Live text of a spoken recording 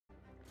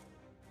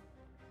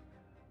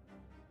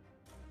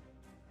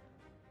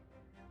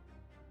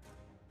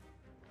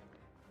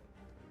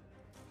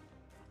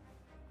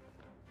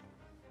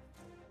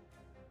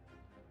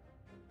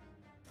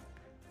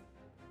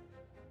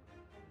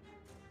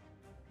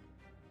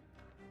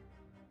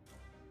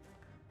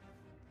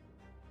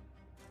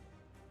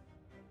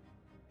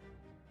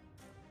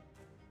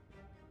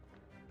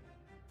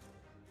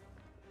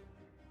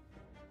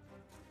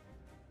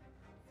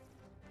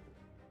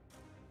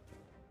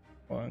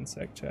one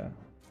sec, chat.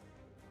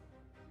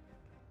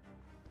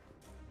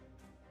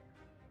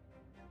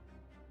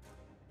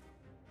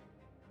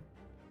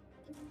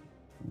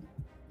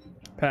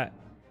 Pat.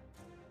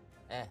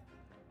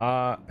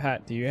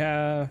 Pat, do you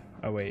have...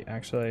 Oh, wait,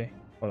 actually,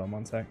 hold on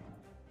one sec.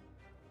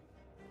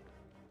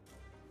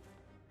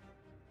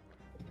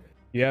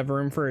 Do you have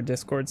room for a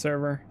Discord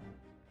server?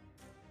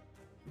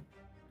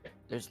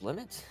 There's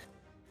limits?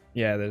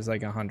 Yeah, there's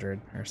like 100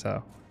 or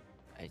so.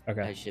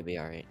 Okay. I should be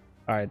alright.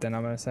 Alright, then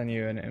I'm gonna send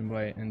you an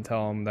invite and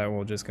tell them that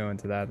we'll just go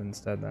into that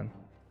instead then.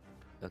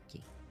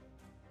 Okay.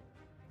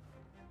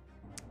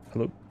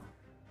 Hello?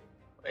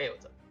 Hey,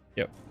 what's up?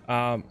 Yep.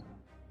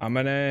 I'm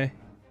gonna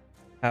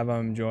have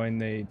them join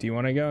the... Do you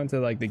want to go into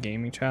like the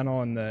gaming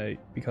channel and the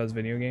Because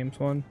Video Games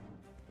one?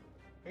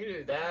 You can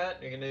do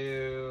that. You can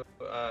do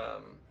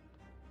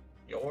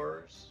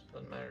yours.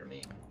 Doesn't matter to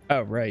me.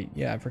 Oh, right.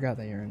 Yeah, I forgot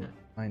that you're in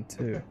mine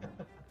too.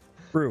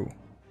 True.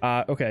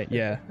 Okay,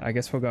 yeah. I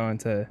guess we'll go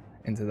into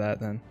that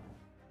then.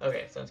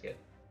 Okay, sounds good.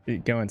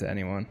 Go into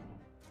anyone.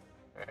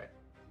 All right.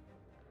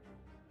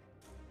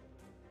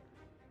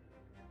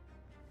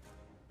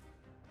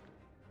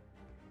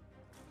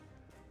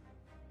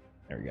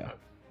 There we go. Okay.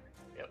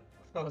 Yep.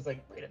 I was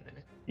like, wait a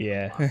minute.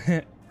 Yeah.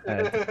 I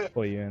had to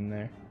pull you in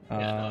there.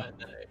 Yeah.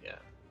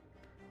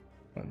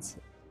 Let's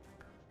see.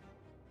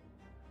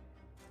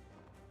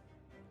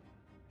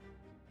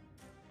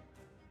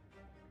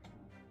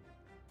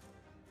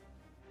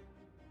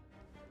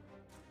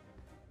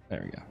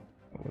 There we go.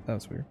 Oh, that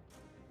was weird.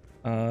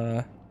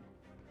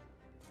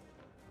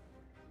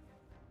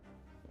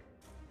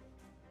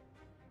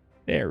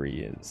 There he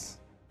is.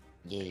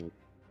 Yay.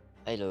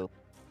 Hello.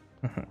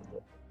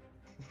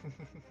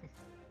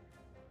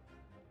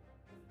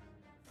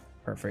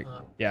 Perfect.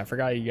 Yeah, I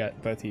forgot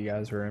both of you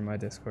guys were in my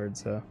Discord,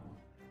 so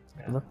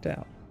it worked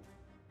out.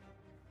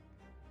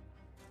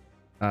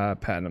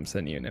 Pat, I'm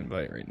sending you an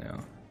invite right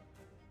now.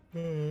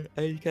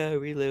 I just gotta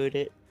reload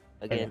it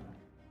again.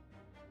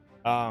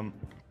 Okay.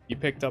 You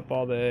picked up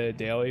all the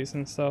dailies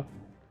and stuff?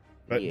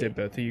 But Yeah. did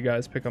both of you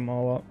guys pick them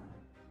all up?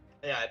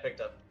 Yeah, I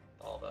picked up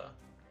all the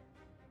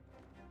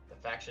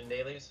faction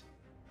dailies.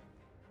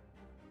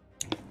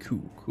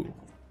 Cool.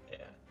 Yeah.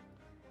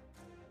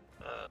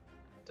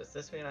 Does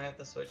this mean I have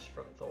to switch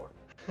from Thor?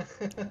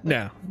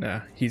 No,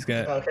 he's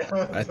gonna. Okay.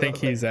 I think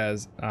he's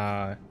as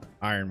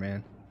Iron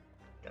Man.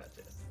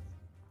 Gotcha.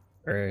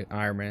 Or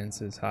Iron Man's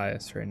his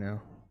highest right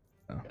now.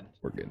 So Gotcha.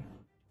 we're good.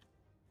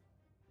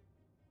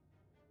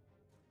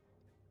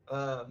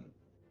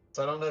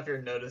 So I don't know if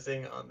you're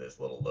noticing on this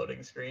little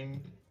loading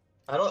screen.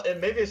 And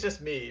maybe it's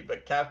just me,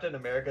 but Captain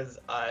America's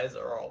eyes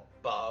are all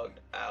bogged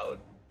out.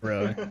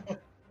 Really?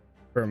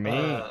 For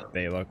me,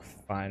 they look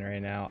fine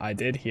right now. I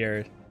did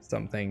hear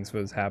some things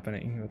was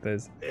happening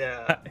with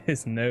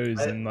his nose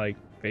and like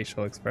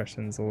facial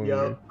expressions a little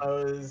weird.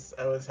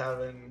 I was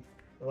having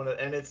one of,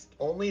 and it's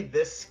only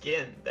this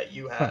skin that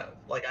you have.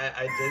 Like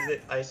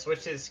I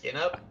switched his skin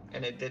up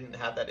and it didn't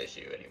have that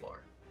issue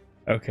anymore.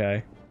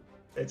 Okay.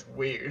 It's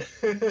weird.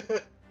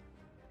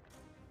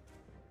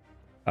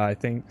 I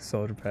think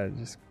Soldier Pat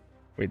just...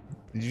 Wait,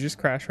 did you just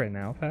crash right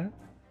now, Pat?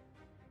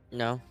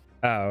 No.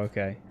 Oh,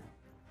 okay.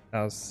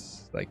 That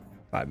was like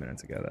 5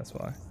 minutes ago, that's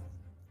why.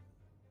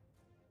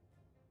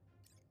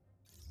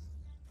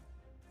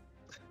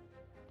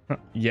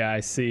 Yeah, I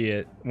see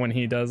it. When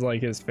he does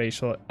like his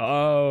facial...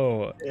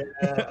 Oh!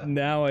 Yeah.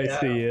 Now I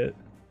see it.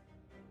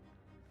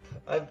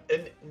 I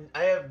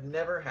have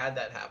never had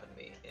that happen to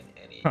me in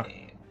any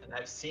game. And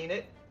I've seen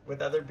it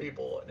with other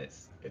people, and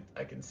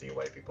I can see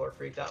why people are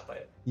freaked out by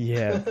it.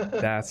 Yeah,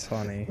 that's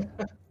funny.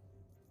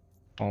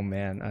 Oh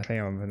man, I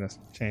think I'm gonna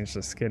change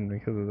the skin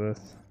because of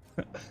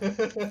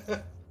this.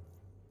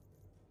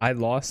 I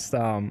lost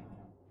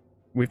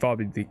we've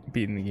probably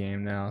beaten the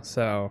game now,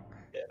 so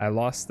yeah. I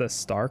lost the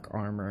Stark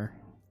armor.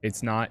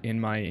 It's not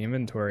in my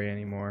inventory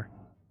anymore.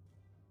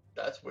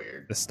 That's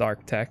weird. The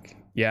Stark tech.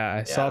 Yeah,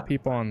 I saw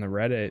people on the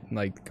Reddit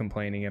like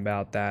complaining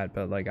about that,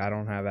 but like I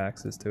don't have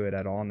access to it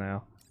at all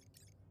now.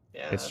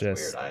 Yeah, it's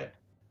just weird.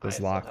 it's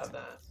I locked. Have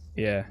that.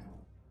 Yeah.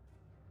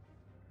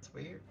 It's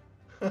weird.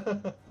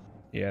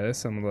 Yeah, there's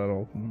some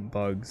little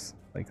bugs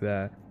like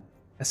that.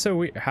 That's so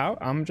weird. How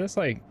I'm just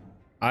like,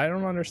 I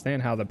don't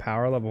understand how the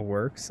power level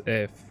works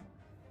if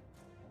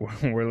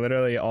we're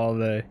literally all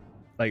the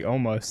like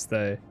almost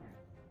the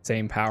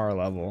same power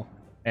level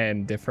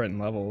and different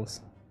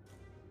levels.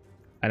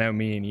 I know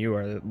me and you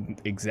are the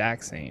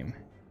exact same,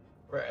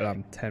 right? But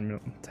I'm 10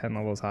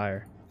 levels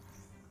higher.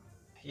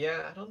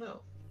 Yeah, I don't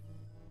know.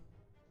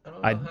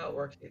 I don't know how it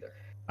works either.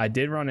 I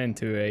did run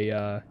into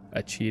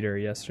a cheater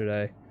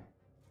yesterday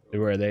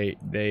where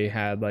they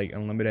had like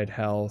unlimited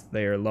health.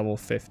 They are level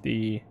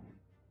 50,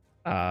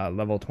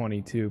 level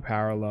 22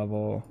 power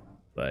level,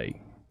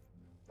 like,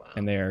 wow.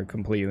 And they are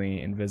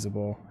completely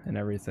invisible and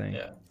everything.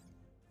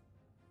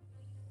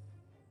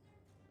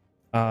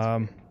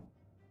 Yeah.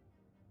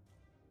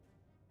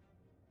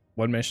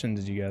 What mission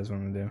did you guys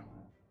want to do?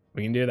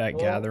 We can do that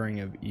Gathering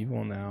of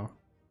Evil now.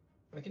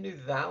 We can do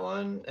that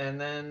one, and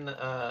then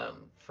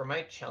for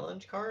my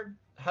challenge card,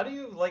 how do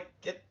you like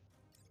get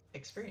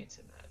experience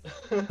in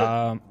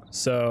that.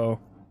 So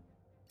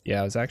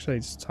yeah, I was actually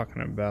just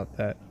talking about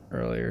that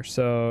earlier.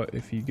 So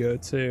if you go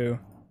to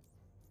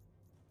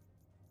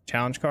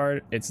challenge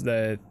card, it's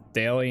the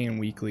daily and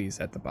weeklies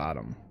at the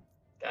bottom.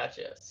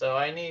 Gotcha. So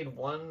I need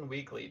one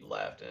weekly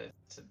left, and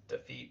it's to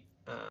defeat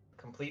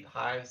complete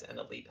hives and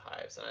elite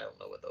hives, and I don't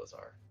know what those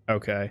are.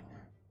 Okay.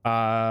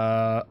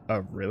 Oh,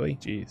 really?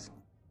 Jeez.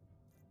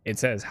 It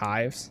says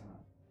hives.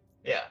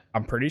 Yeah.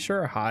 I'm pretty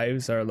sure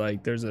hives are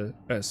like there's a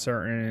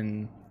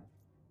certain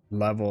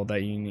level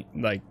that you need,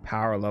 like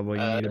power level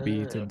you need to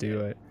be to do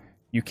it.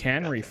 You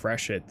can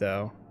refresh it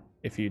though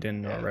if you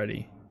didn't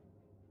already.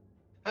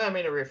 I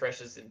mean, it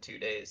refreshes in 2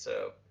 days,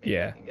 so maybe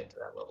Yeah. I can get to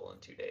that level in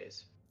 2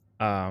 days.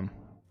 But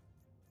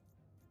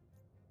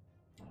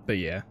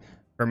yeah,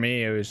 for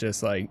me it was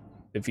just like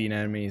defeat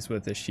enemies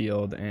with a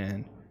shield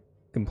and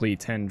complete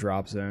 10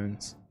 drop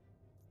zones.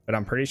 But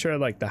I'm pretty sure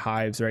like the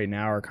hives right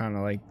now are kind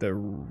of like the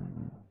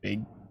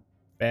big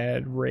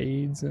bad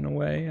raids in a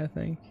way, I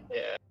think.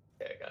 Yeah,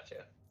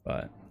 gotcha.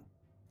 But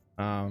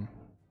I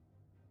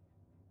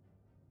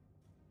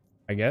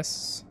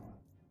guess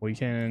we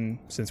can,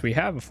 since we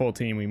have a full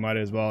team, we might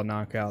as well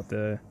knock out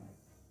the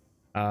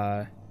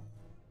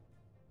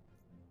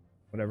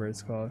whatever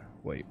it's called.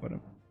 Wait, what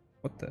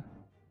the?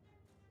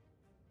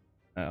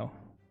 Oh,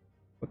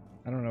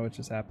 I don't know what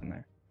just happened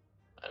there.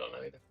 I don't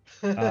know either.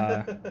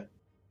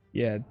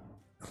 Yeah,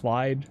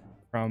 Clyde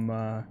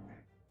from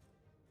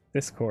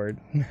Discord,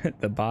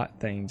 the bot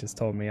thing, just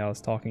told me I was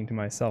talking to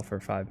myself for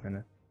 5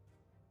 minutes.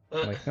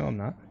 I'm like, no, I'm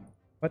not.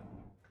 What?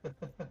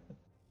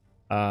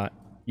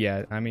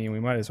 Yeah, I mean, we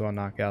might as well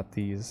knock out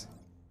these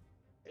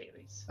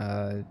Dailies.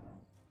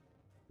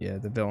 Yeah,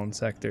 the villain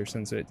sector,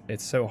 since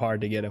it's so hard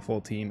to get a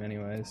full team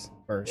anyways,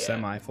 or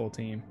semi full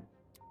team.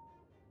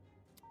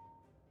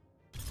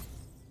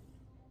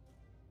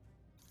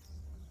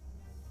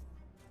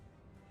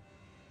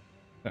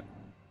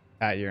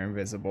 You're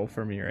invisible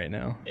for me right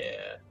now. Yeah,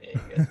 you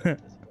guys are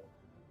invisible.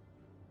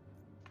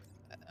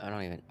 I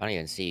don't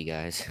even see you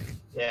guys.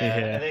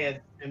 Yeah, I think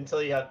it's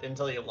until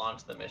you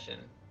launch the mission.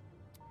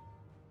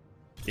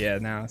 Yeah,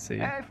 now I see.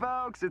 Hey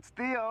folks, it's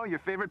Theo, your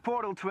favorite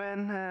portal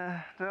twin.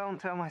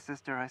 Don't tell my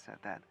sister I said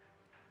that.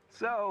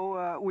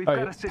 So, we've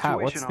got a situation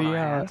Pat, what's on our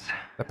hands.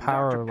 the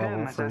power Dr. level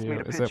Pym has for asked me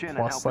you? to Is pitch it in and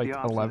plus help with like the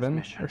odds on this 11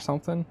 mission. or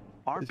something?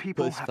 Our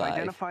people have +5.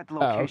 identified the Oh,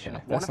 location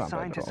okay. of one That's of not bad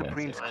Scientist at all.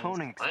 Supreme's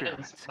cloning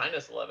experiments.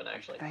 Minus 11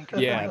 actually.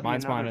 Yeah,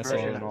 mine's minus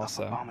 11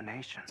 also.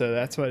 So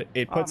that's what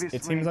it puts.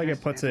 It seems like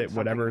it puts it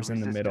whatever's in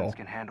the middle.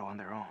 Can handle on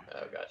their own. Oh,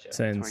 gotcha. That's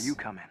where Since you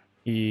come in.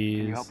 he's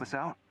Can you help us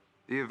out?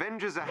 The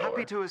Avengers are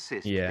happy to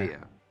assist, Yeah. Theo.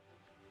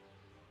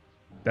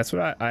 That's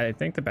what I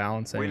think the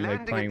balancing, We're like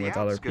landing playing at the with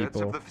other outskirts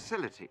people, of the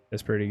facility.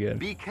 is pretty good.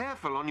 Be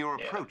careful on your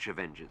approach,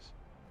 Avengers.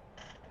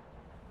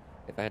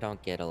 If I don't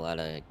get a lot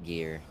of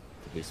gear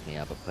to boost me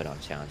up, I'll put on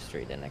Challenge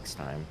 3 the next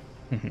time.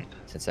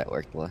 Since that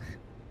worked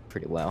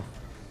pretty well.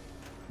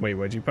 Wait,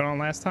 what'd you put on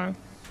last time?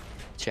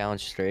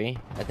 Challenge 3?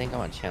 I think I'm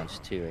on Challenge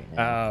 2 right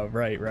now.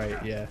 Right,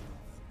 yeah.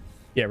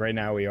 Yeah, right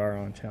now we are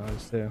on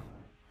challenge 2.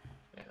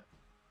 Yeah.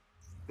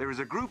 There is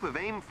a group of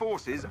A.I.M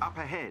forces up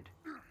ahead.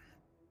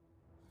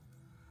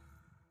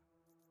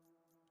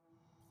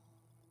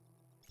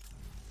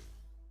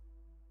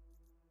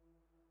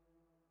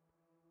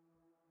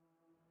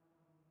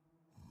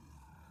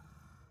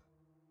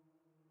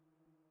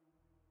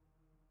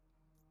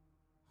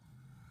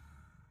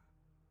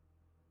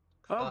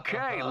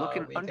 Okay,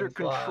 looking we under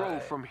can fly. control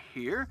from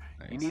here.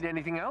 You need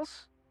anything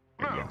else?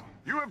 No,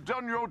 you have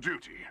done your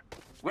duty.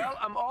 Well,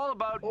 I'm all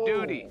about Oh.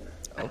 duty.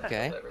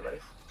 Okay. Everybody.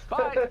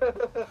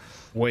 Bye.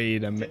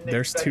 Wait a minute. Didn't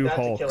There's expect 2 that to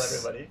kill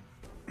Hulks. everybody.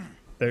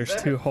 There's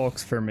 2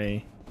 Hulks for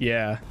me.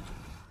 Yeah.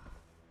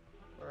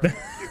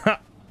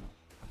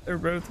 They're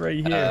both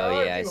right here.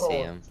 Oh yeah, I two see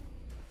holes. him.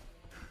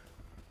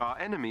 Our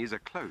enemies are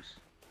close.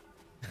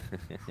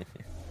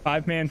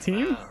 5-man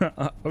team?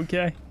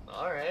 Okay.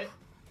 All right.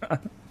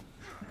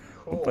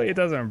 Cool. Hopefully it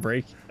doesn't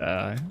break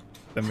the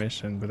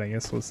mission, but I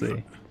guess we'll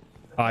see.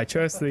 Oh, I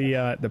chose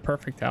the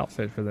perfect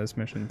outfit for this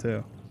mission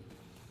too.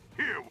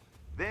 Here,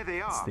 There they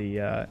It's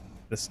are.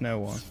 the snow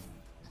one.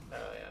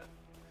 Oh yeah.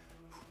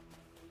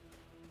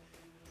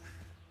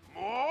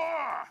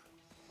 more.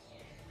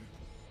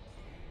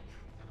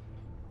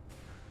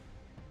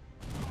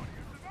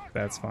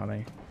 That's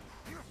funny.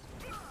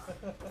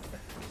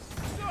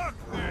 Suck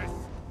this.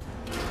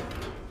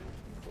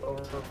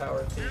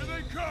 Overpowered team. Here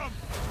they come.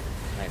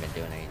 I'm not even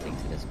doing anything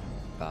to this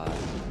bot. There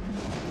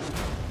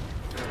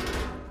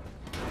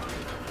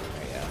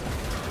you go.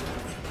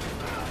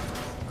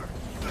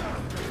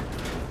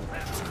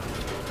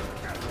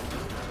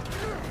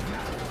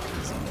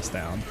 He's almost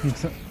down. And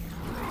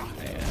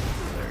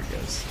there it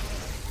goes.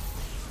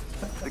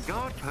 The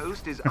guard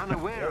post is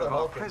unaware The of our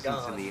Hulk is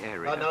presence in gone. the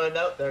area. Oh no,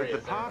 there But he the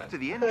is. Never path mind. to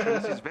the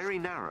entrance is very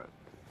narrow.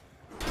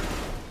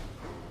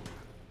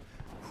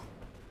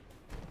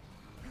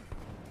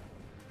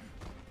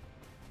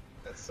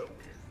 That's so weird.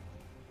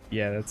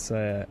 Yeah, that's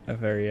a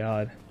very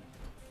odd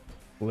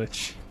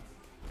glitch.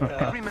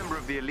 Every member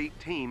of the elite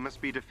team must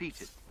be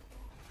defeated.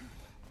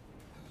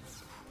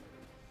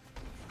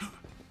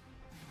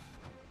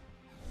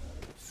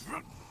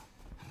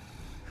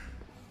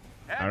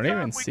 I don't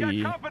even see.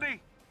 Finally,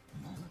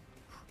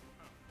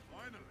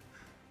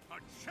 a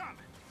challenge.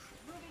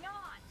 Moving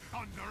on.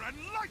 Thunder and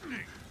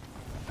lightning.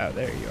 Oh,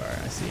 there you are.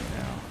 I see you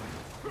now.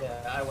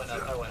 Yeah, I went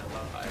up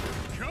high.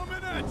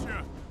 Coming at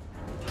you.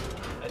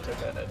 I took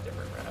a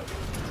different route.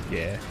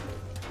 Yeah.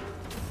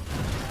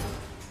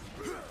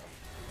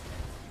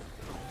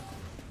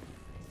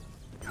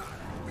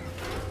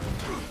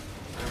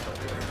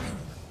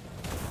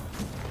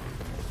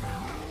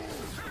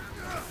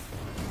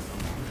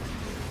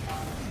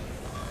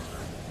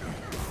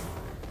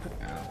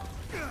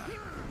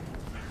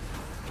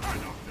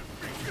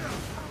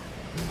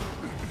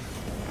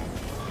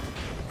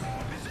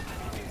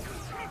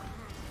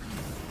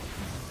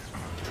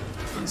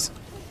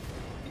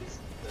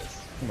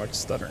 Too much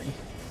stuttering.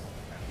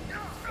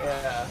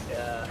 Yeah.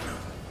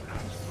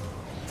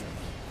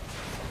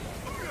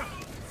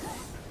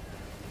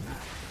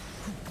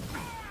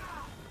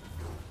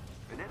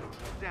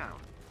 Down.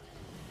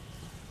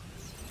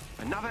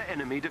 Another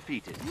enemy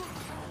defeated.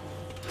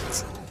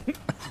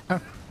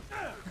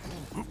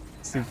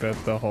 See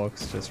both the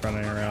Hulks just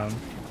running around.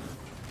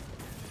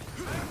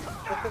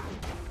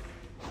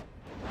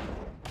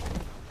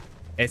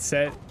 It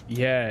said,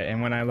 yeah,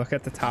 and when I look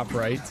at the top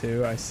right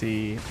too, I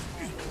see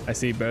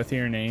both of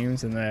your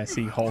names, and then I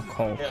see Hulk.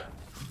 Yeah.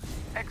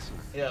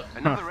 Excellent. Yeah.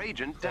 Another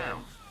agent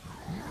down.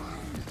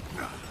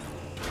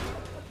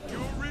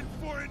 You're in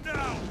for it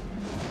now.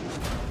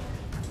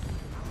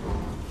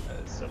 That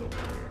is so weird.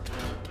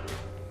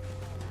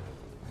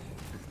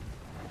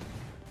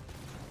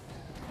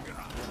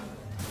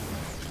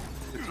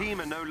 The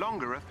team are no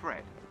longer a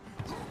threat.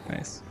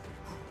 Nice.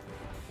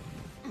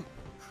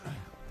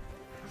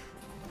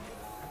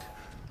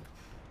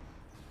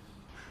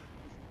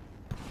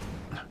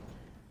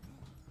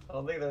 I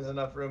don't think there's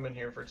enough room in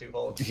here for two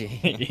Hulks.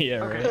 Yeah,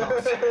 right.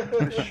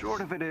 The short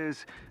of it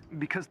is,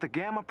 because the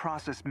gamma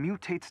process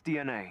mutates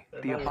DNA,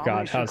 the God,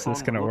 abomination how's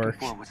this clone gonna we're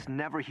work? looking for was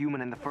never human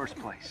in the first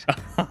place.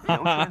 No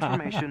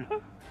transformation,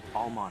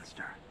 all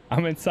monster.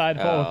 I'm inside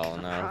Hulk. Oh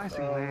no.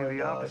 Surprisingly, Oh my the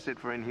gosh. opposite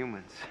for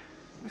Inhumans.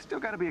 We still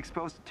got to be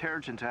exposed to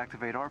Terrigen to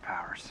activate our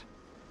powers.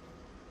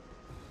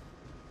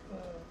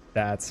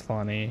 That's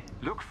funny.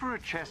 Look for a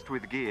chest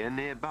with gear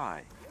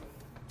nearby.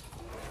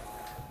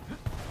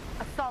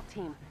 Assault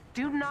team,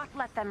 do not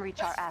let them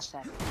reach our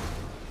assets.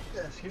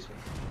 Yeah, excuse me.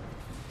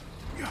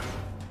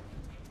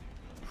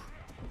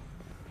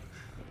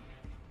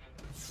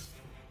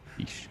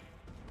 Yeesh.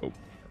 Oh,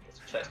 There's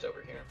a chest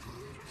over here.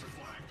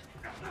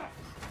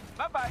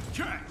 Bye-bye.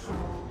 Catch.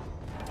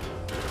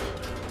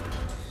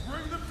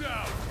 Bring them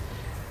down.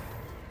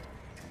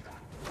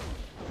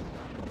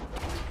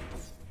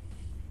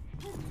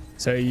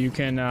 so you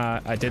can.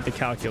 I did the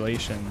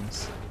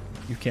calculations.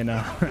 You can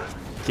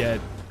get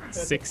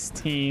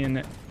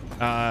 16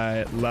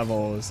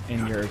 levels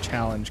in your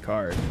challenge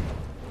card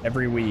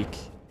every week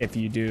if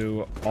you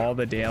do all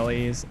the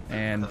dailies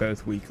and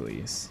both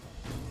weeklies.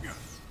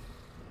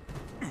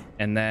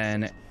 And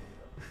then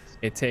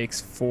it takes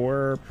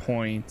 4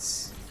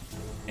 points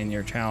in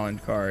your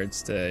challenge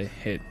cards to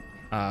hit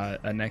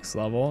a next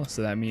level.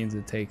 So that means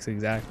it takes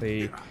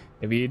exactly,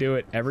 if you do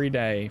it every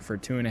day for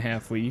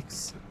 2.5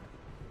 weeks,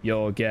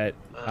 you'll get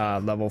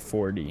level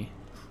 40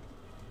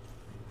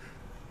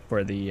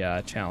 for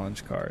the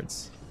challenge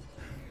cards.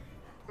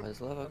 What does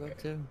the level go up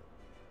to?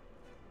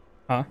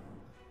 Huh?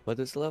 What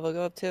does the level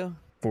go up to?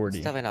 40.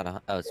 It's definitely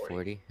not oh, it's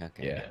 40.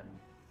 Okay. Yeah.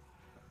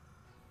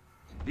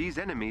 These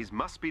enemies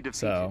must be defeated.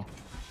 So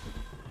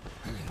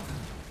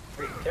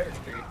For each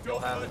character, you'll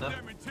have enough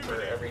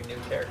for every new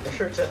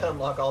character to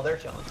unlock all their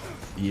challenges.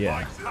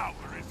 yeah. Power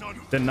is on.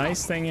 The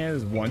nice thing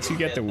is once you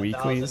get the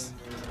weeklies,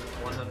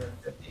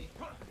 150.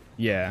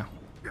 yeah.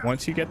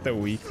 Once you get the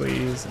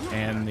weeklies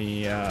and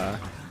the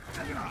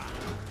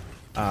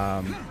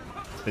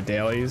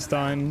dailies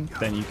done,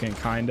 then you can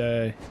kind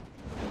of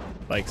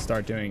like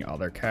start doing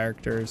other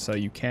characters. So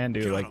you can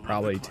do like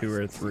probably 2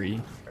 or 3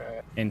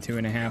 in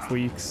 2.5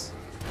 weeks,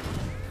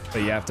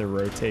 but you have to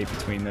rotate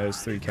between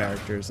those 3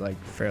 characters like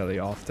fairly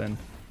often.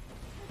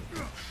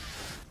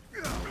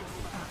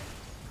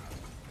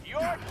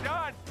 You're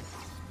done.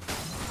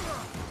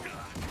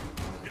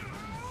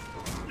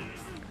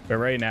 But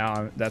right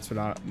now, that's what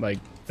I like.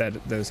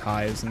 Those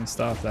highs and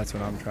stuff. That's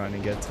what I'm trying to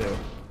get to,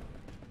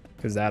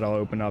 because that'll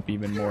open up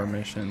even more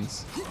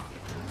missions.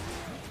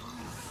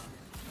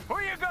 Who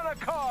you gonna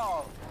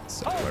call?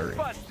 So blurry.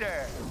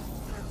 Buster.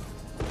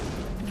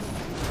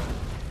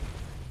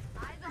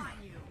 Eyes on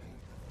you.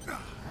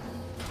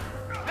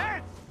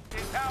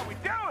 This is how we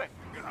do it.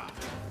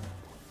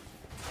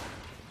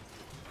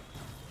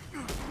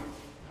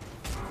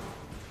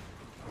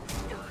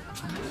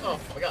 Oh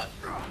my god.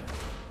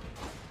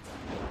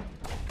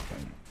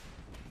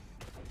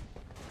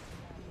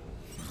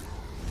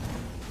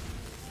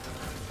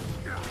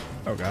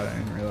 Oh god, I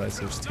didn't realize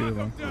there's 2 of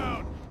them.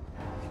 Down.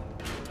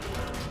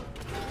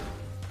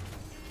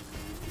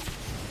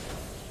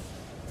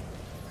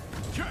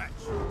 Catch.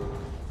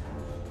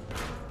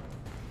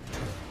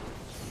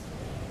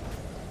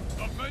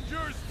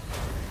 Avengers,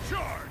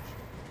 charge.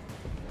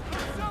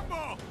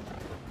 Assemble.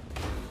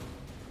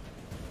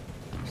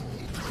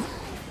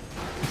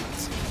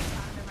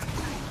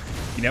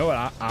 You know what?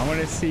 I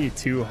want to see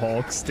two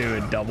Hulks do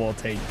a double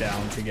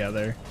takedown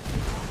together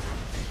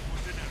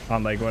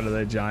on like one of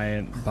the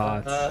giant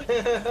bots.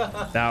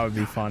 That would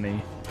be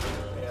funny.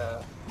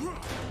 Yeah.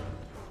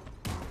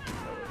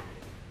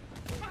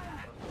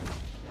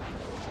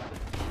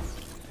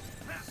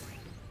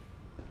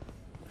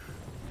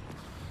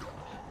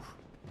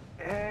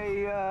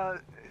 Hey,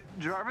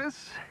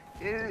 Jarvis,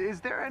 is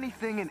there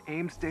anything in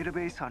A.I.M.'s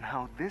database on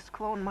how this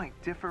clone might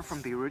differ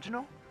from the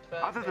original?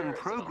 Other than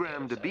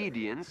programmed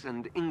obedience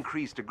and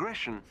increased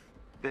aggression,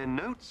 their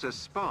notes are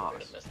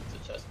sparse.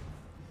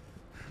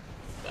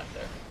 Back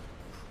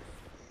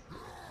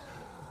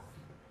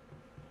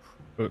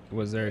there.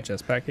 Was there a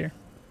chest back here?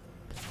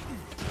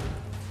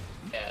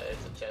 Yeah,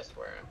 it's a chest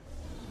where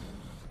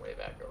I'm way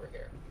back over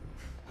here.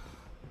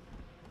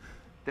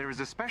 There is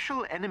a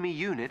special enemy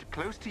unit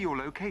close to your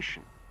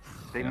location.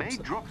 They may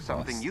drop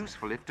something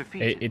useful if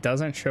defeated. It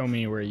doesn't show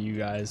me where you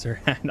guys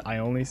are at. I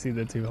only see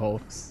the two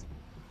Hulks.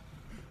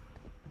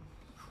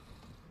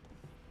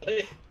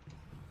 Hey.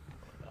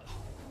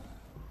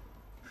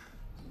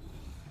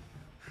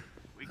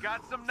 We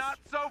got some not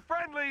so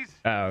friendlies.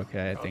 Oh,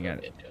 okay.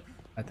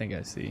 I think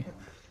I see.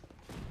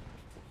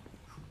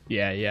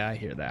 Yeah, I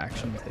hear the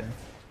action too.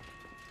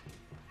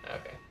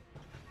 Okay.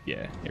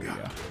 Yeah, here we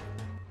go.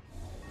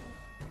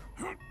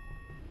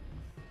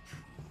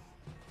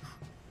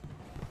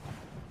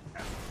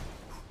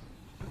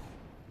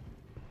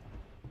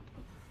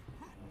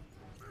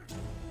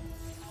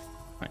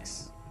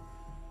 Nice.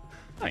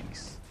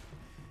 Nice.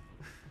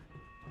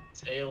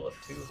 Tale of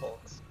two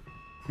Hulks.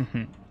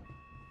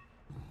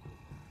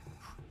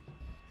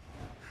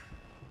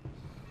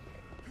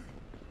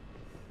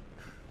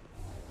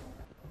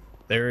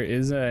 There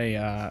is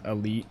a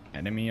elite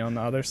enemy on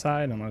the other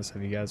side, unless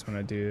if you guys want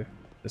to do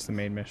just the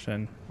main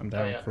mission. I'm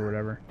down for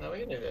whatever. No, we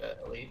can do the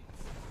elite.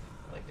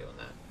 I like doing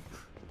that.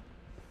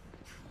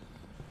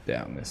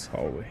 Down this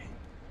hallway.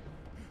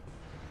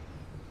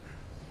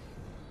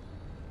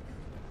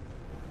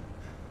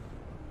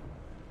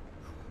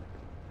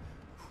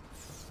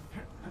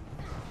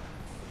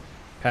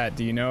 Pat,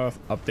 do you know if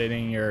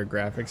updating your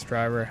graphics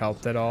driver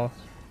helped at all,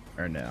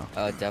 or no?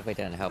 Oh, it definitely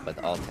didn't help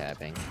with alt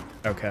tabbing.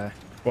 Okay.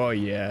 Well,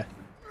 yeah.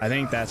 I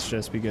think that's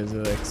just because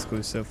of the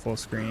exclusive full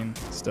screen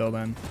still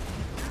then.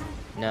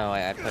 No,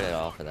 I put it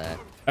off for that.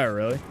 Oh,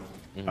 really?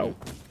 Mhm. Oh.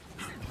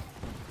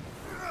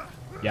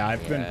 Yeah,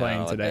 I've been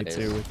playing today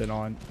too with it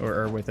on,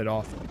 or with it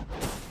off.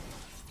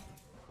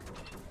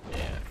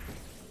 Yeah.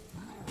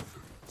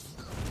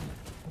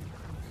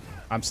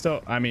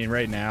 I mean,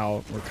 right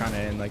now we're kind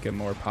of in like a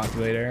more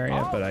populated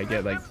area, but I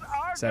get like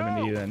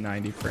 70 to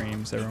 90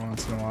 frames every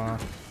once in a while.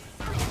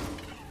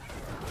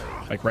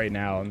 Like right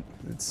now,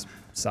 it's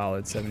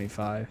solid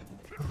 75.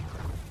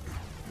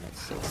 That's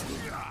 60.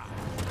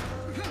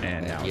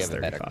 And now it's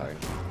 35.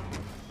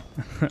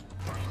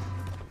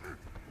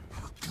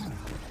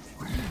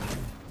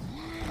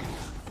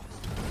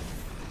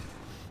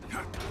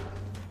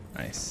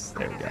 Nice.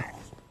 There we go.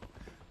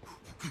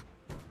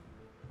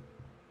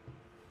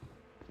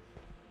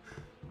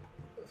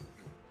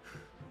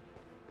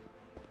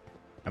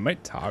 I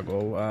might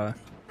toggle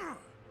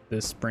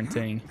this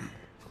sprinting.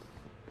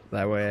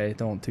 That way I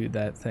don't do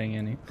that thing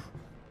any.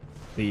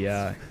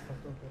 The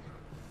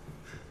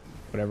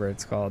whatever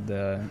it's called,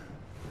 the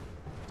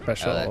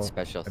special, that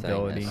special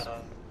ability. thing.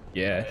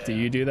 Yeah. Do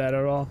you do that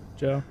at all,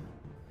 Joe?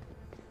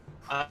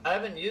 I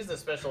haven't used the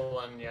special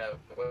one yet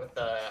with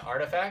the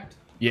artifact.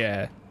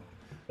 Yeah.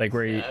 Like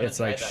where Yeah, it's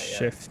like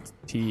Shift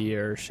T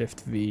or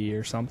Shift V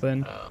or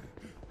something.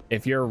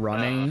 If you're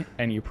running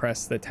and you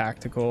press the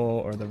tactical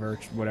or the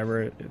virtual,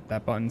 whatever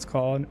that button's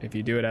called, if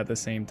you do it at the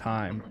same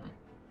time,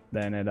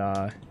 then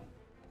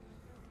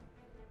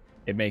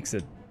it makes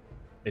it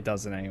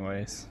does it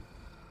anyways.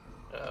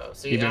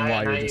 See, even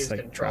while you're I just use like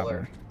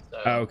controller,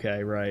 dropping. so.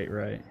 Okay,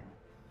 right.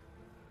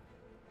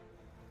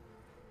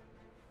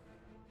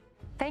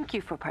 Thank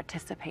you for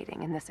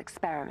participating in this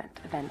experiment,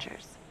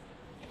 Avengers.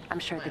 I'm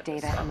sure the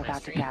data I'm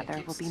about to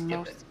gather will be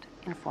most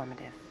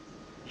informative.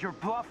 You're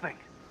bluffing.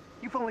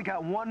 You've only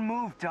got one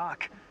move,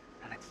 Doc,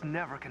 and it's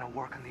never gonna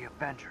work on the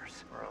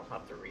Avengers. Or I'll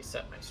have to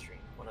reset my stream.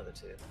 One of the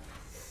two.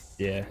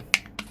 Yeah.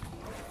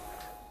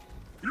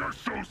 You're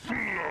so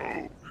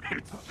slow.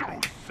 It's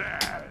so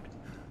sad.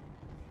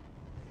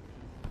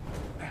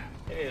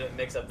 I need to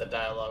mix up the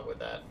dialogue with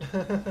that.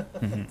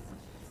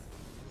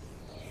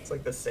 It's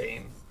like the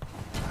same.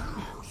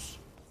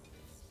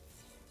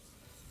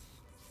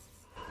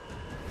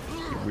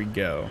 Here we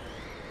go.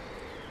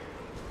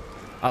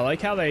 I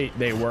like how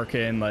they work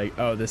in like,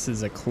 oh, this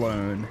is a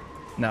clone,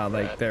 not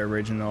like the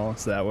original,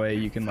 so that way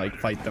you can like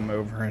fight them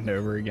over and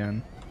over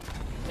again.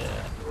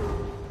 Yeah.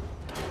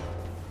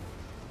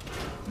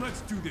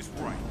 Let's do this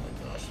right.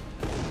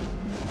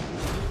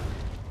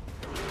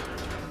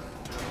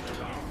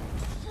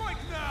 Strike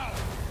now.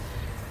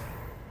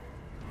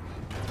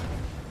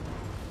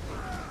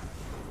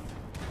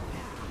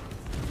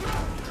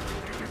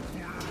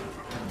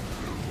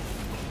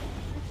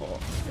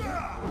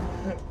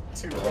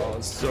 Oh,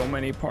 so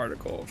many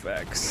particle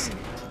effects.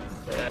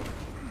 Yeah.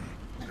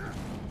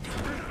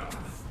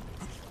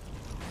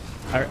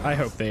 I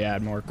hope they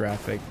add more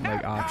graphic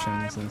like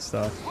options and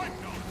stuff.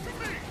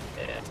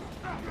 Yeah.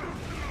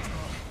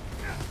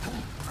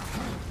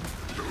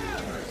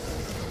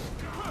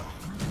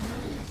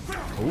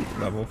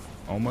 Oh,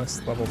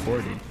 almost level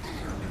 40.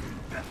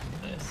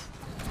 Nice.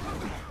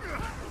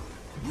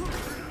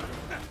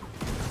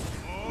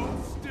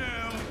 Hold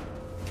still.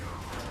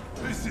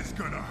 This is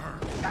gonna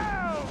hurt.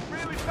 Oh,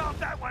 really felt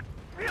that one.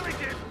 Really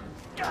did.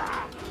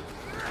 Ah.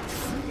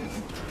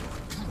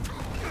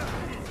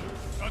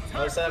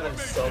 I was having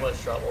so much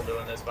trouble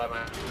doing this by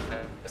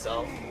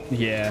myself.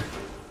 Yeah,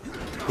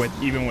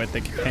 even with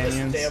the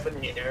companions. Just stay up in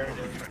the air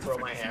and just throw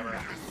my hammer.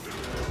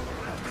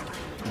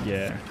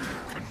 Yeah.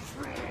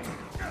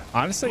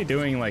 Honestly,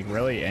 doing like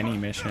really any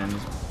mission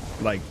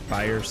like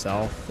by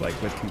yourself,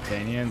 like with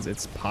companions,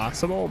 it's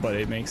possible, but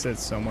it makes it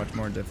so much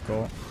more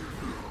difficult.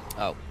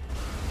 Oh.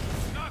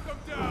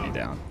 Put me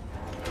down.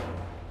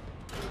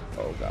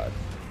 Oh god.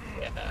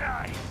 Yeah.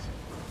 Nice.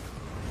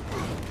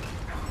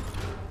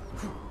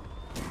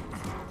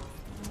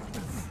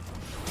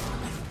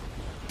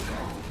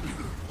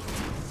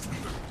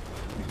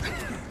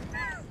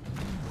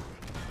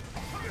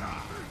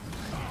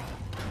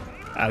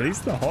 At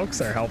least the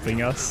Hulks are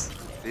helping us.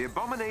 The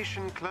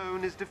Abomination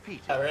clone is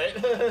defeated. All right.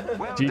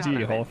 Well GG,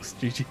 done, Hulks.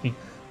 GG.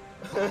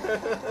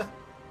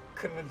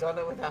 Couldn't have done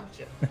it without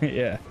you.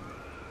 Yeah.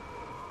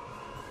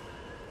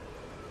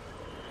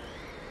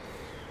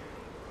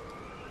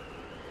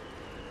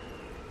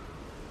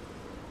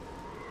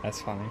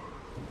 That's funny.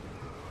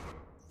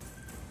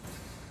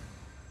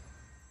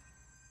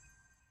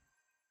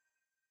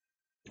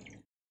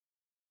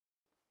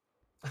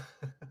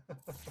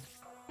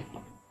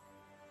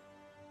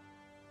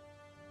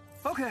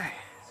 Okay,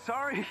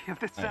 sorry if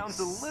this sounds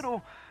a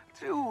little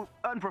too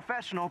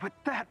unprofessional, but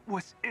that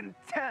was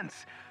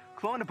intense.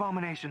 Clone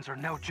abominations are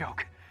no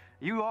joke.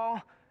 You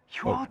all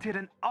did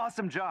an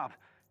awesome job.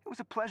 It was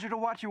a pleasure to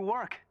watch you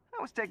work.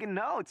 I was taking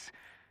notes.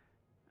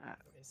 Let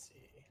me see.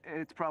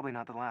 It's probably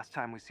not the last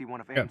time we see one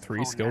of I got A.I.M's 3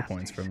 clone skill nasties.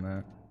 points from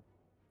that.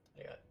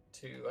 I got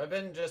 2. I've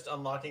been just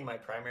unlocking my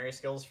primary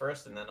skills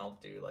first, and then I'll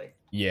do like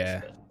Yeah.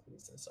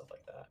 specialties and stuff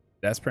like that.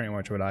 That's pretty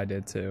much what I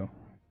did too.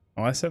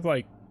 Unless if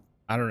like,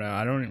 I don't know,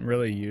 I don't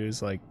really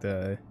use like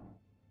the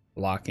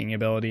locking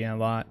ability a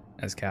lot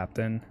as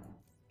captain.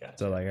 Gotcha.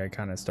 So like I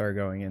kind of start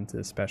going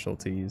into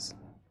specialties,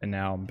 and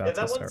now I'm about Yeah,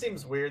 to that one start.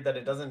 seems weird that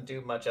it doesn't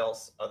do much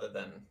else other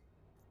than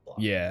block.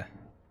 Yeah.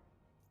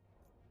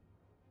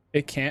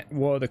 It can't.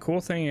 Well, the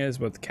cool thing is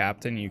with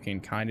captain, you can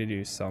kind of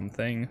do some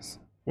things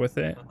with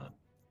it. Uh-huh.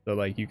 So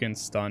like you can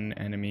stun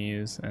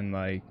enemies and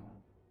like,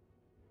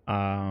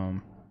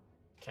 Counter.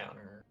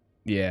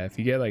 yeah, if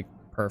you get like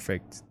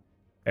perfect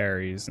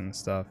parries and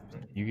stuff,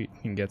 you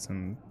can get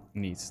some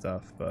neat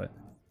stuff. But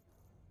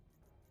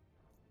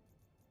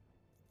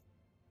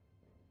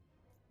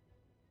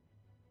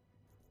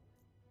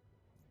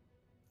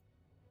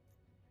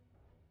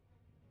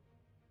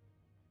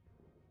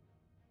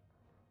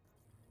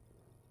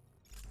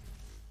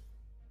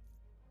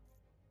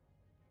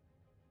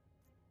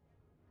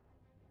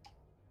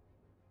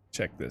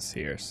check this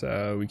here.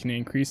 So we can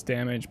increase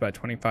damage by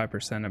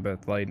 25% of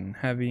both light and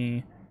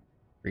heavy,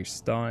 increase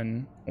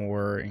stun,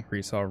 or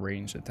increase all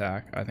ranged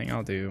attack. I think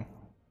I'll do.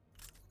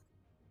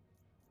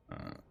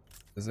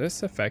 Does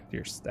this affect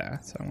your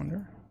stats? I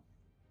wonder.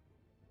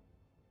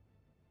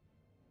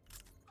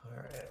 All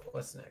right.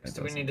 What's next? It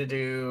Do we doesn't. need to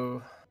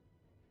do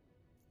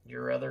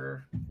your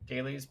other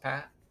dailies,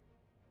 Pat?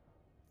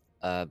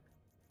 Hang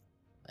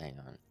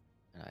on.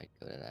 How do I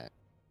go to that?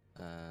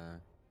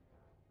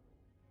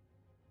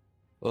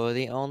 Well,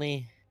 the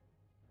only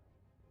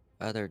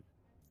other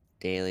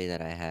daily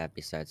that I have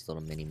besides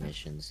little mini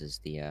missions is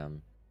the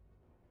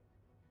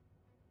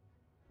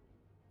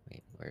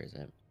wait, where is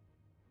it?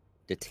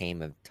 The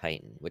Tame of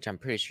Titan, which I'm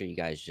pretty sure you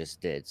guys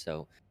just did,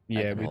 so I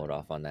Yeah, can hold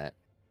off on that.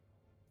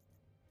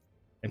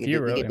 if we you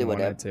could really do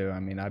whatever. wanted to, I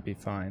mean, I'd be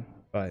fine.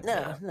 But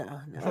No,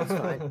 it's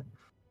fine.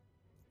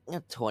 I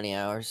have 20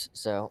 hours,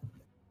 so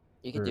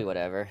you can do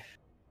whatever.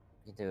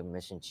 You can do a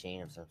mission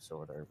chain of some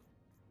sort or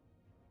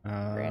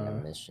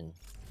random mission.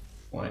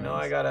 Well, I know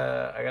I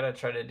gotta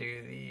try to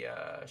do the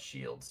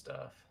shield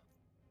stuff.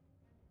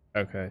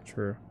 Okay,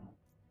 true.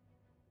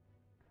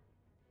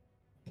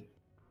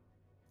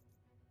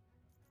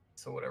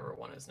 So whatever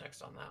one is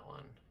next on that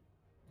one.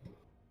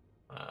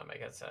 I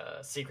guess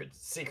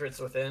secrets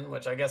within,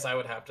 which I guess I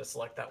would have to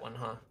select that one,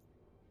 huh?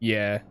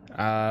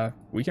 Yeah,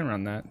 we can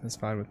run that. That's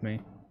fine with me.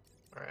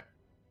 All right.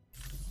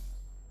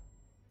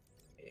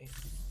 Okay.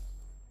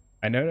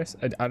 I noticed.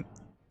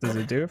 Does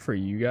it do it for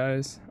you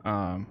guys?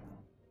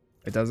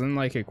 It doesn't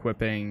like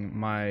equipping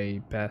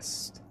my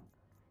best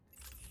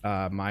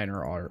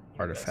minor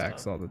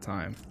artifacts all the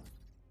time.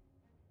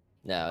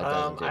 No, it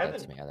doesn't do I that to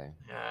haven't- me either.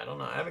 Yeah, I don't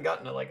know. I haven't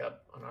gotten to like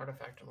an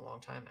artifact in a long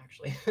time,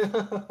 actually.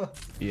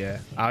 Yeah,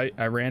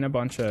 I ran a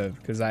bunch of,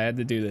 because I had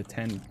to do the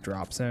 10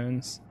 drop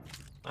zones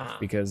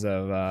because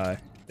of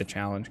the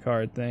challenge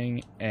card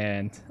thing,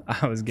 and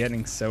I was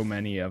getting so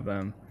many of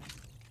them,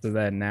 so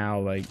that now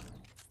like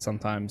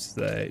sometimes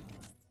the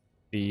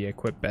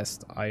equip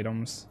best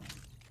items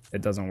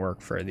it doesn't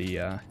work for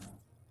the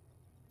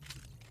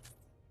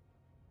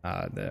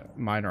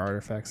minor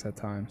artifacts at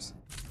times.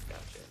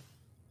 Gotcha.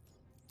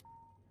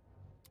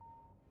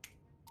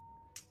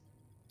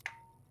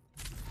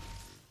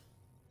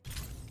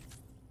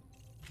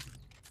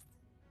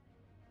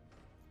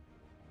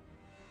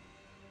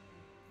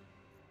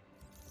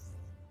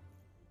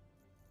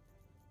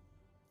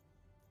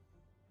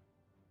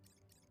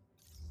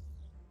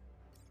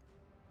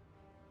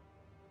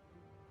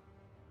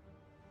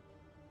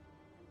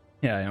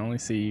 Yeah, I only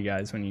see you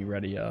guys when you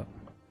ready up.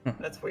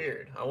 That's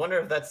weird. I wonder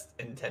if that's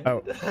intended.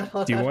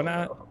 Oh, do you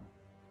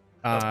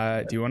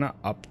wanna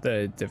up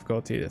the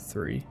difficulty to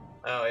 3?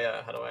 Oh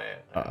yeah, how do I?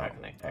 How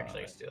can I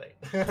actually? It's too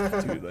late.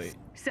 Too late.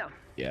 So,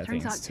 Yeah, I turns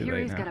think out it's too late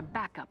Fury's now. got a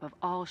backup of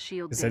all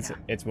SHIELD 'Cause data.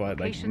 it's what, like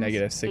Locations,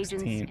 negative agents,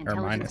 16 or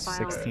minus intelligence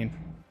files. 16?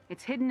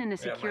 It's hidden in a Yeah,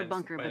 secure mine's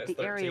bunker, but the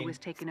 13. area was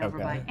taken over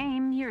by Okay.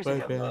 A.I.M years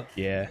ago.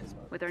 Yeah.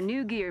 With our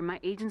new gear, my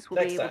agents will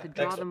Next be able time, to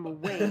draw next them one.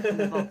 away from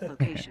the vault's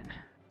location.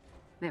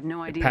 They have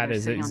no idea Pat, they're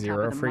is sitting it on top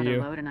 0 of the for mother you?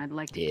 load, and I'd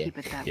like to Yeah. keep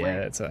it that Yeah, way.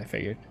 that's what I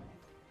figured.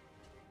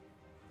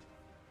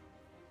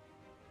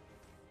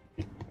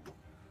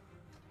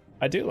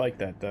 I do like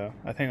that though.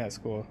 I think that's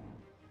cool.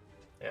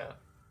 Yeah.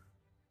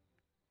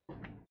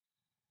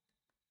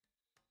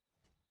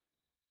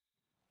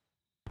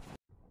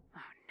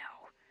 Oh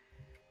no.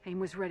 AIM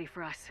was ready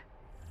for us.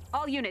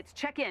 All units,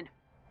 check in.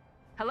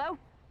 Hello?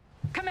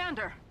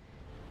 Commander!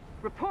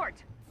 Report!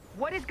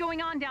 What is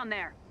going on down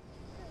there?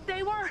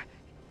 They were...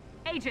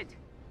 Agent!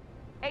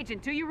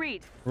 Agent, do you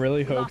read? Really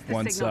We hope lost the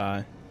once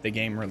signal. the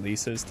game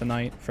releases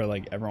tonight for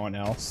like everyone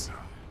else,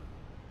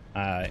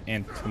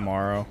 and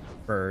tomorrow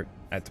for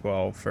at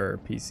 12 for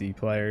PC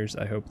players,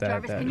 I hope that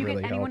Jarvis, that can you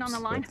really get anyone helps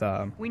on the line?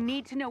 with We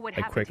need to know what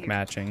like happened quick here.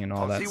 matching and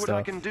all I'll that see what stuff.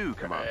 I can do,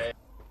 Commander.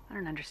 I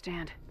don't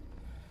understand.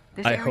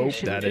 This I area hope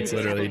should that be it's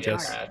literally disabled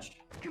just charge.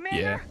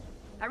 Commander, yeah.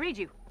 I read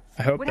you.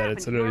 I hope What that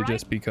it's happened? You literally all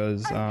just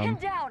because I'm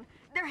pinned down.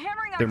 They're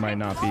hammering our there might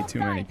tanks not be all too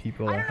many sides.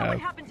 people I that don't know what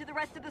have happened to the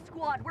rest of the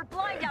squad. We're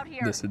blind out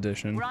here. this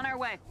edition. We're on our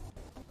way.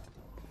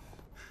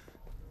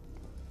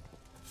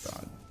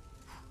 God.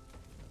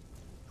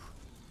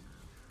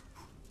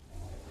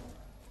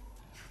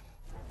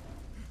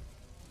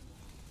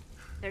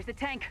 There's the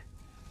tank.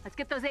 Let's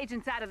get those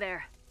agents out of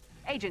there.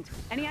 Agent,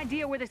 any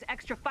idea where this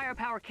extra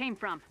firepower came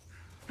from?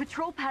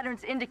 Patrol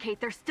patterns indicate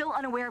they're still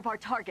unaware of our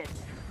target.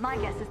 My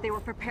guess is they were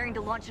preparing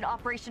to launch an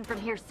operation from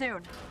here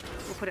soon.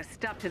 We'll put a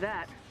stop to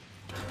that.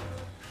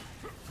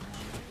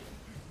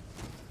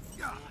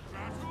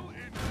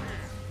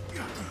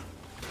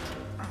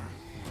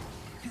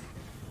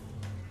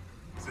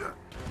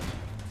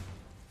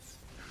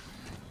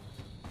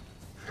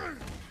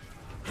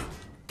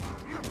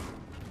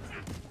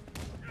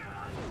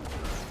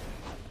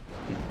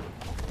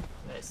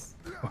 Nice.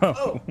 Whoa,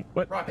 Oh,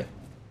 what? rocket.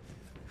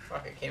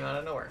 Rocket came out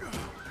of nowhere.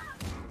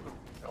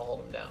 I'll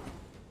hold him down.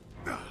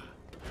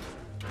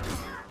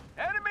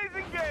 Enemies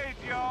engaged,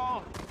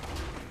 y'all!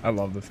 I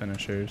love the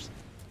finishers.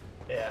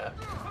 Yeah.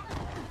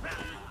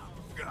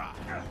 Yeah,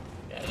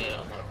 I need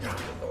to unlock the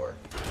Thor.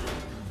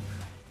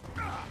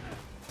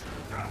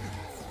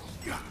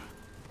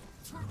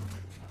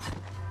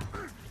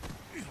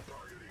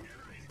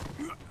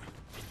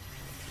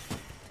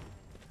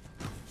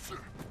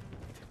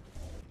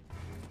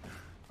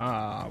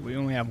 We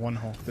only have one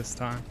Hulk this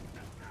time.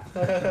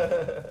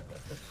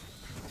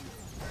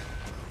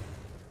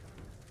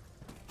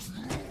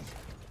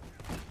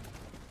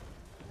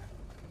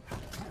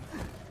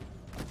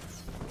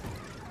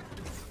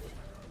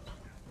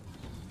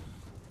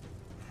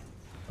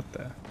 What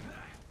the?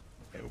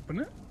 I open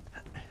it?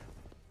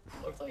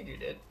 Looks like you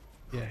did.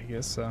 Yeah, I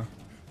guess so.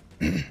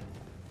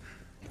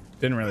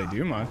 Didn't really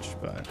do much,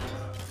 but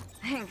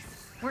Thanks.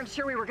 Weren't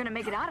sure we were gonna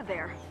make it out of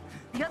there.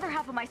 The other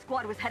half of my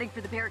squad was heading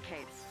for the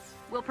barricade.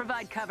 We'll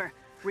provide cover.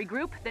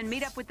 Regroup, then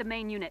meet up with the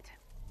main unit.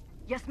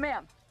 Yes,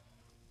 ma'am.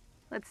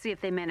 Let's see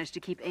if they manage to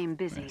keep AIM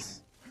busy.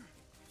 nice.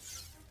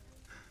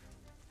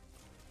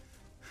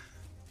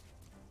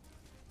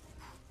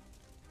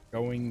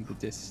 Going the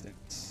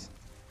distance.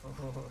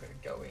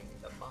 Going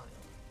the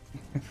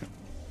mile.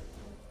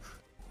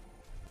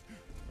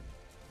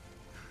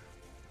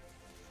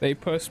 They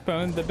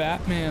postponed the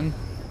Batman.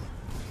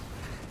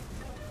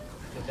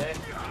 Did they?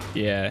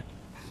 Yeah.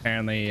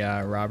 Apparently,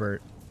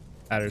 Robert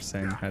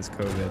Patterson has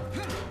COVID.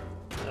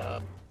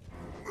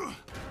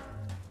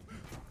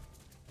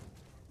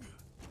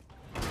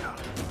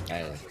 I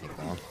didn't think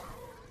long.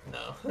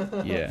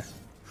 No. Yeah.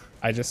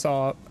 I just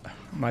saw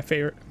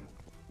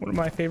one of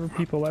my favorite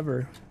people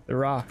ever, The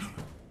Rock.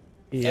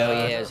 He, Oh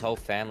yeah, his whole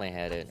family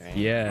had it, right?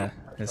 Yeah,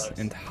 his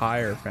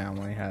entire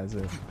family has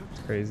it. It's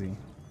crazy.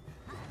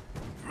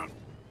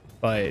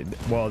 But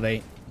well,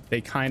 they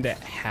kind of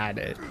had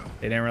it.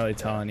 They didn't really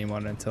tell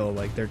anyone until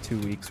like their 2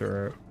 weeks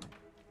were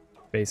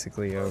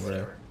basically over.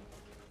 Whatever.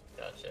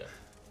 Gotcha.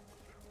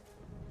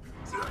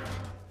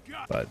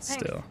 But Thanks.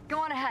 still, Go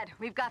on ahead.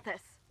 We've got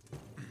this.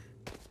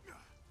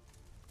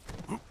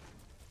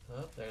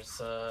 Oh, there's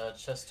a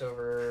chest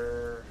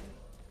over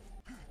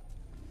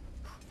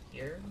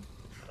here.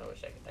 I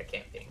wish I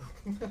can't ping.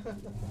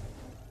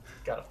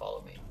 gotta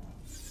follow me.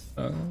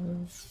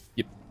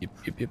 Yep.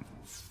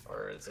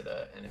 Or is it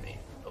an enemy?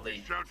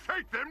 Elite. Shall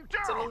take them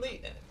It's an down.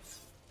 elite enemy.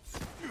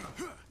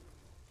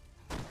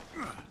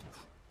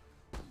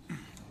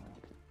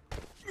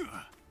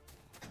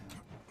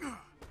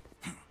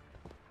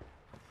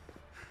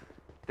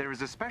 There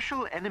is a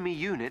special enemy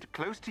unit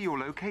close to your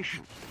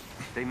location.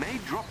 They may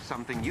drop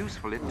something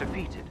useful if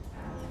defeated.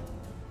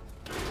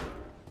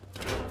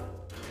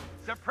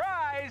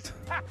 Surprise!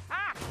 Attack.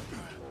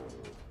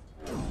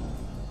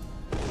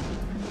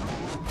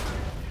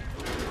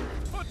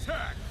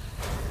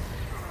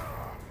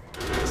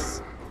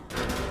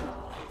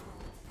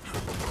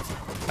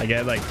 I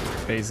get like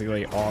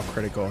basically all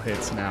critical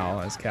hits now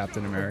as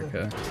Captain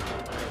America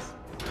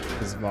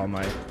because of all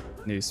my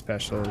new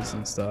specials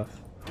and stuff.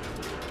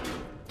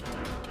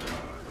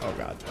 Oh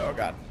god, oh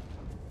god.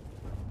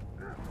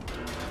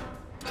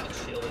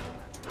 Shielded.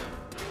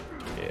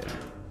 Yeah.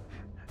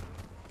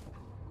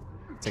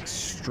 It's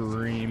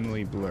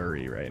extremely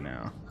blurry right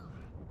now.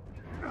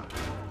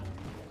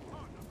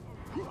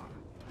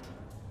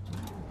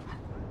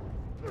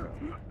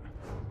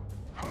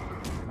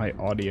 My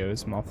audio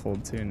is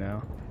muffled too now.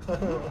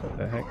 What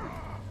the heck?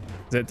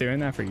 Is it doing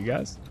that for you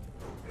guys?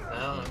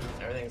 No,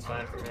 everything's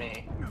fine for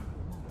me.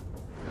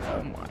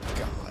 Oh my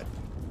god.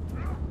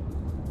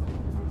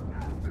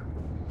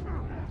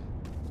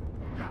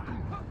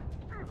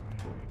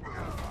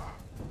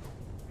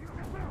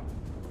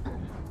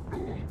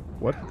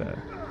 What the?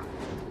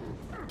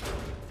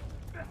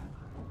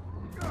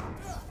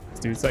 This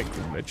dude's like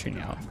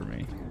glitching out for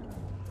me.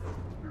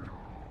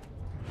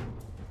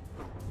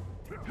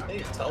 I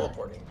think he's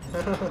teleporting.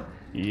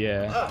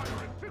 Yeah.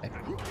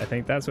 I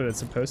think that's what it's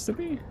supposed to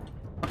be.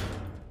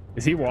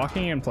 Is he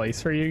walking in place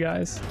for you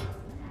guys?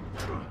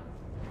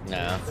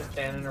 No. Just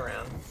standing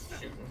around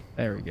shooting.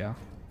 There we go.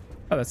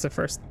 Oh, that's the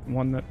first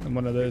one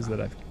of those that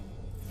I've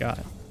got.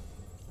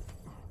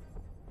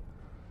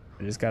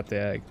 I just got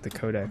the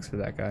codex for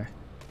that guy.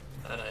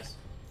 Oh, nice.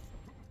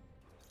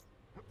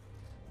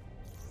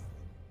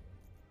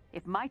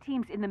 If my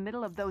team's in the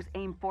middle of those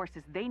AIM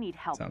forces, they need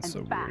help. Sounds and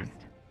so fast.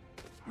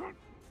 weird.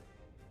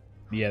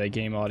 Yeah, the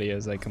game audio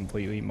is like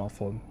completely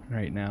muffled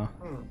right now.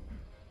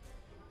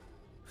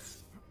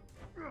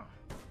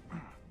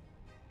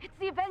 It's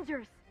the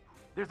Avengers.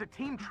 There's a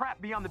team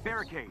trapped beyond the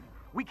barricade.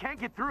 We can't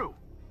get through.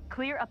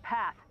 Clear a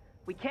path.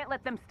 We can't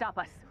let them stop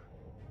us.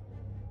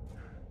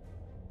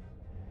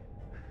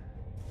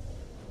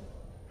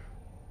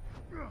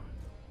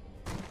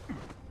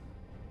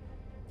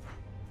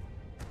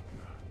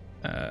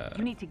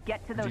 You need to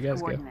get to those where'd you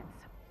guys go? coordinates.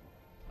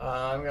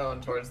 I'm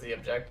going towards the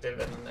objective,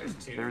 and then there's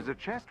two. There's a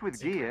chest with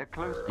secret gear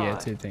close or, by. Yeah,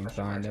 two things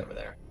question behind marks it. over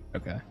there.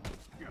 Okay.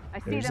 I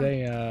see There's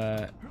them.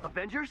 a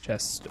Avengers?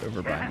 chest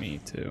over by me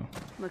too.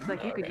 Looks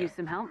like you could Okay. use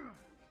some help.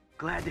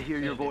 Glad to hear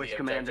Gonna your do voice, the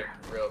Commander.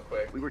 objective real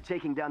quick. We were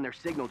taking down their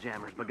signal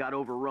jammers, but got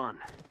overrun.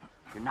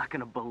 You're not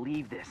gonna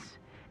believe this.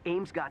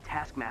 AIM's got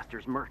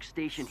taskmasters M.O.D.O.K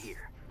stationed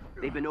here.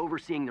 They've been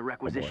overseeing the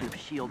requisition of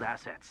SHIELD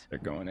assets. They're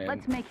going in.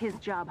 Let's make his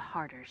job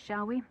harder,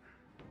 shall we?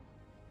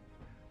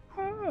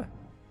 Ah.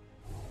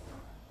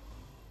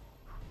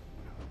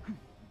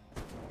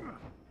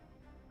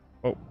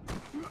 Oh.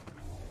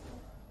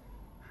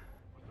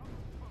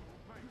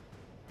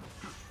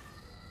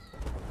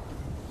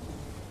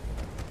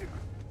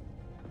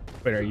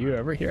 Wait, are you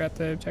over here at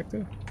the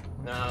objective?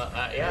 No,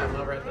 yeah, I'm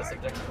over at this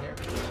objective here.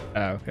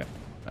 Oh, okay.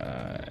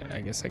 I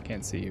guess I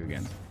can't see you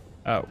again.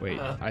 Oh, wait.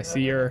 I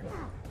see your...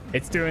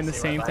 It's doing the See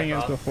same what I thing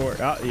as thought? before.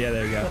 Oh, yeah,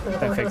 there you go.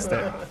 That fixed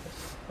it.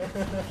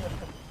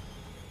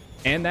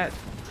 And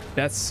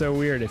that's so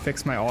weird. It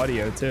fixed my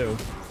audio, too.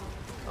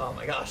 Oh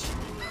my gosh.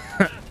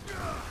 That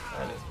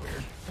is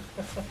weird.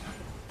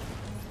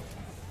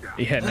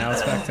 Yeah, now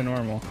it's back to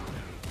normal.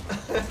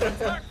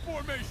 Attack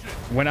formation.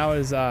 When I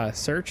was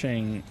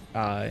searching,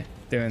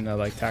 doing the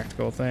like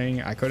tactical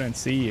thing, I couldn't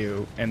see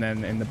you, and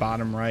then in the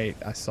bottom right,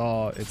 I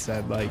saw it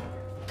said like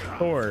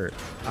Thor,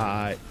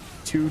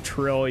 2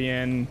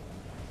 trillion,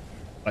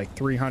 like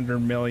 300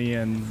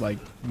 million like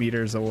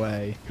meters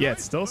away. Yeah, it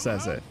still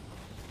says it.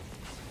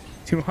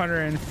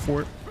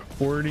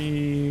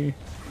 240,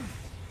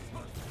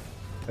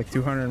 like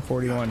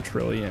 241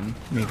 trillion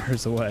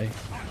meters away.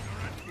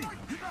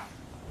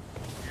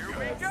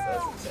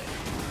 That's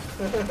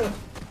insane.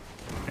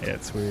 Yeah,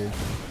 it's weird.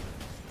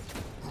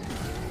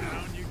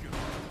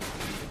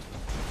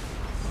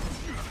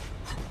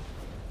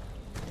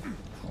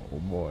 Oh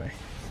boy.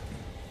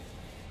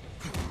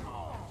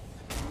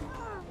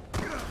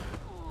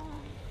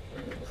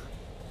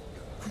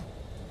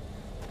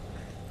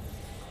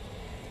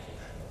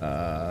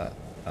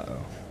 Uh-oh.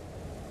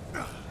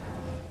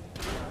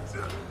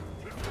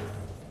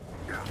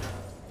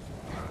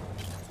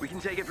 We can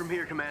take it from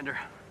here, Commander.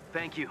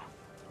 Thank you.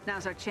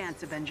 Now's our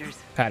chance, Avengers.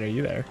 Pat, are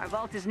you there? Our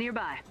vault is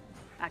nearby.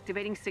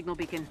 Activating signal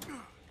beacon.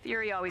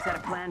 Fury always had a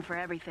plan for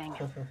everything.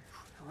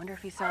 I wonder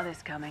if he saw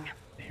this coming.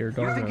 Here You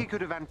goes think he the...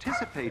 could have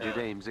anticipated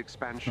AIM's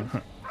expansion?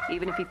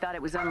 Even if he thought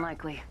it was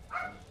unlikely.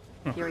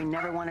 Fury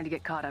never wanted to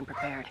get caught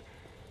unprepared.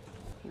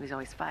 He was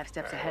always 5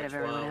 steps ahead of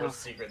everyone Which else.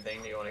 secret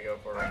thing do you want to go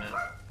for right now?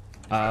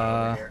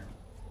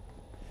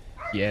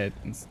 Yeah,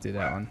 let's do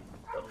that one.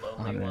 The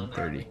lonely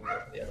 130. one. We can go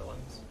for the other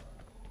ones.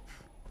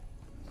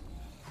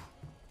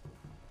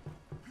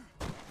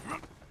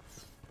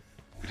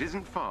 It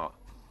isn't far.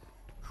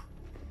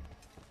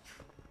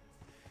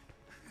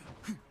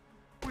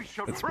 We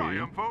shall That's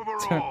triumph weird.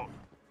 overall.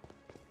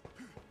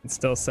 It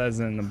still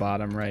says in the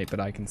bottom right, but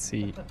I can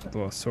see,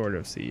 well, sort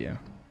of see you.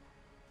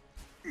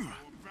 Battle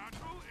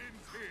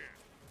ends here.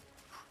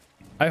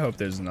 I hope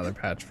there's another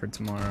patch for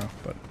tomorrow,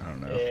 but I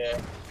don't know. Yeah.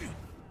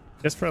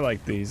 Just for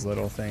like these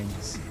little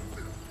things.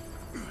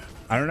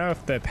 I don't know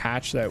if the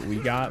patch that we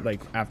got,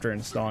 like after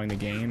installing the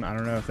game, I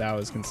don't know if that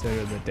was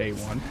considered the day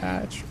one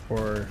patch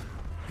or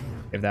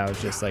if that was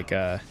just like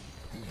a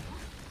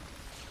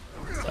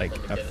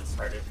Get it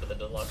started for the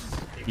deluxe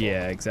people.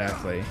 yeah,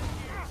 exactly,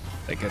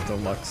 like a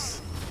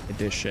deluxe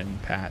edition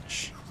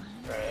patch.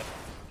 Right.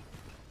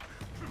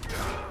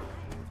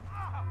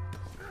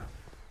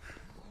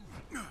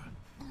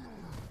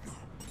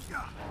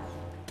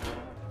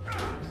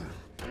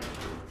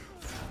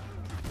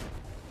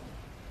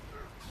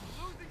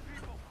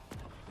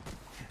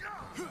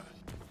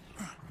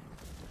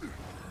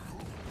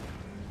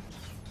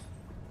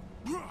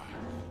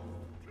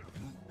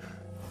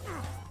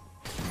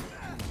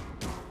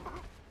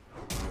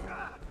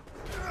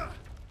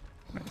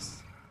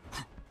 Nice.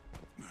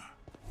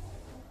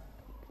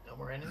 No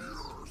more enemies?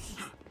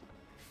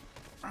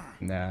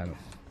 Nah,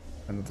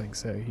 I don't think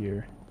so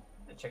here.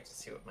 I checked to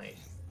see what my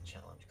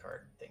challenge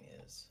card thing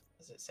is.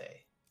 What does it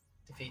say?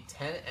 Defeat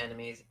 10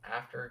 enemies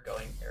after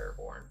going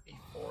airborne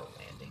before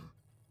landing.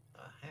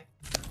 Heck?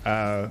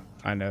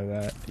 I know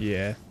that.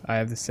 Yeah, I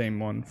have the same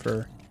one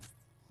for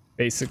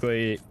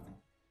basically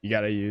you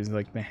gotta use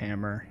like the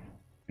hammer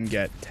and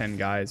get 10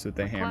 guys with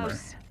the hammer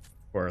Close.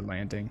 for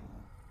landing.